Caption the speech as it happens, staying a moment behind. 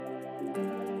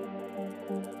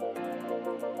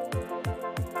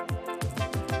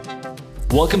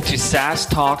Welcome to SaaS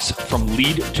Talks from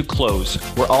Lead to Close,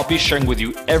 where I'll be sharing with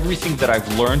you everything that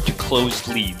I've learned to close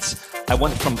leads. I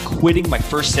went from quitting my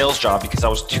first sales job because I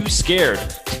was too scared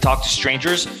to talk to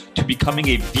strangers to becoming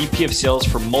a VP of sales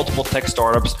for multiple tech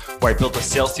startups where I built a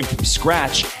sales team from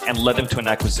scratch and led them to an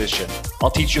acquisition.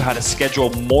 I'll teach you how to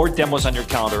schedule more demos on your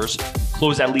calendars,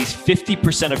 close at least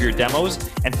 50% of your demos,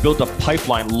 and build a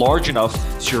pipeline large enough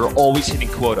so you're always hitting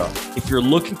quota. If you're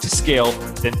looking to scale,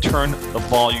 then turn the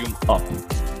volume up.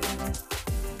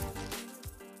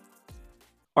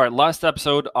 All right, last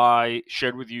episode, I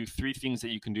shared with you 3 things that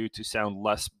you can do to sound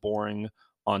less boring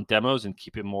on demos and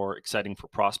keep it more exciting for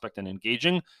prospect and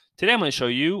engaging. Today, I'm going to show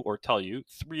you or tell you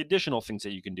 3 additional things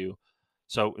that you can do.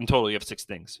 So in total, you have 6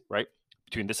 things, right?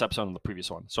 Between this episode and the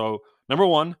previous one. So number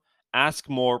 1, ask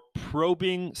more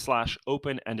probing /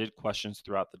 open-ended questions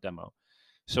throughout the demo.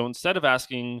 So instead of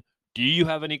asking, do you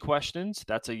have any questions?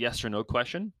 That's a yes or no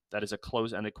question. That is a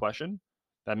close-ended question.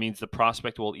 That means the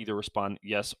prospect will either respond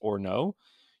yes or no.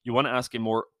 You want to ask a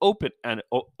more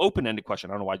open-ended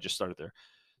question. I don't know why I just started there.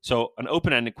 So an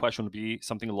open-ended question would be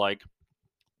something like,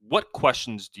 what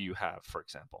questions do you have, for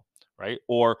example, right?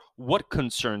 Or what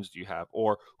concerns do you have?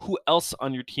 Or who else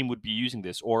on your team would be using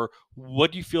this? Or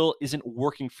what do you feel isn't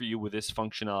working for you with this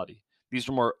functionality? These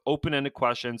are more open-ended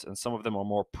questions, and some of them are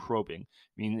more probing,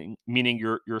 meaning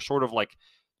you're sort of like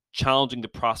challenging the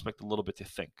prospect a little bit to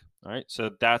think. All right, so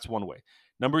that's one way.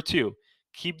 Number 2,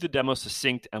 keep the demo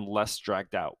succinct and less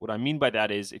dragged out. What I mean by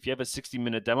that is if you have a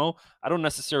 60-minute demo, I don't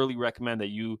necessarily recommend that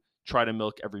you try to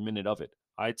milk every minute of it.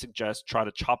 I'd suggest try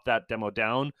to chop that demo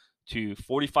down to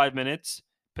 45 minutes,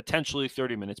 potentially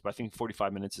 30 minutes, but I think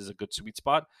 45 minutes is a good sweet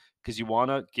spot because you want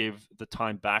to give the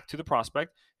time back to the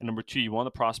prospect. And number 2, you want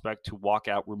the prospect to walk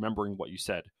out remembering what you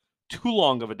said. Too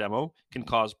long of a demo can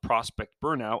cause prospect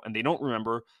burnout, and they don't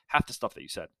remember half the stuff that you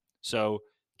said. So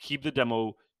keep the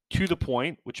demo to the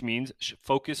point, which means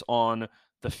focus on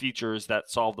the features that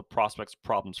solve the prospect's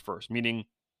problems first. Meaning,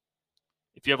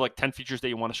 if you have like 10 features that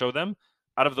you want to show them,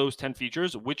 out of those 10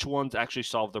 features, which ones actually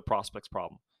solve the prospect's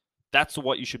problem? That's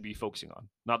what you should be focusing on,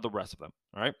 not the rest of them.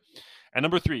 All right. And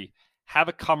number 3, have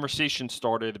a conversation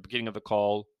started at the beginning of the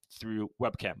call through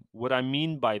webcam. What I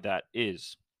mean by that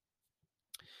is,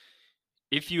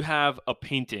 if you have a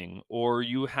painting or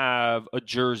you have a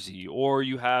jersey or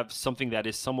you have something that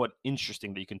is somewhat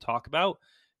interesting that you can talk about,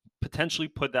 potentially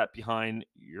put that behind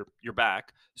your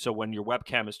back. So when your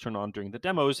webcam is turned on during the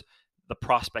demos, the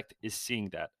prospect is seeing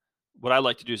that. What I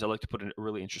like to do is I like to put in a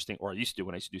really interesting, or I used to do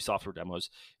when I used to do software demos,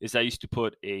 is I used to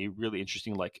put a really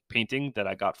interesting like painting that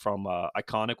I got from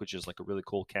Iconic, which is like a really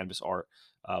cool canvas art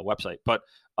website. But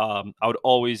I would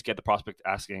always get the prospect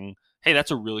asking, hey,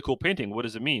 that's a really cool painting. What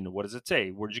does it mean? What does it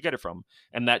say? Where did you get it from?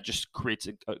 And that just creates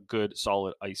a good,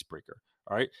 solid icebreaker.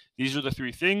 All right. These are the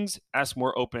 3 things. Ask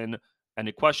more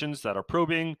open-ended questions that are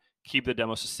probing, keep the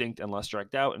demo succinct and less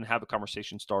dragged out, and have a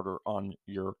conversation starter on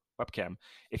your webcam.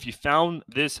 If you found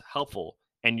this helpful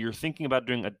and you're thinking about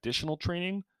doing additional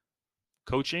training,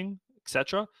 coaching,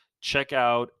 etc., check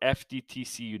out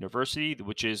FDTC University,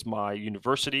 which is my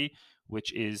university,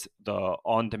 which is the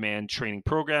on-demand training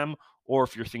program. Or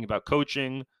if you're thinking about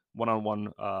coaching,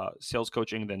 one-on-one sales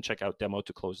coaching, then check out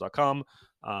demotoclose.com.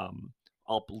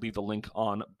 I'll leave the link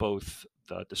on both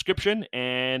the description,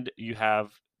 and you have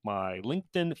my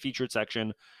LinkedIn featured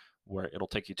section where it'll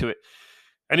take you to it.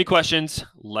 Any questions?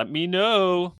 Let me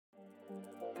know.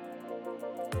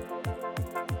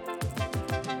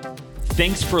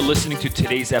 Thanks for listening to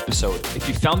today's episode. If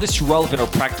you found this relevant or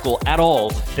practical at all,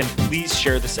 then please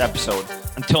share this episode.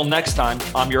 Until next time,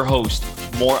 I'm your host,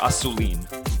 Mor Asulin.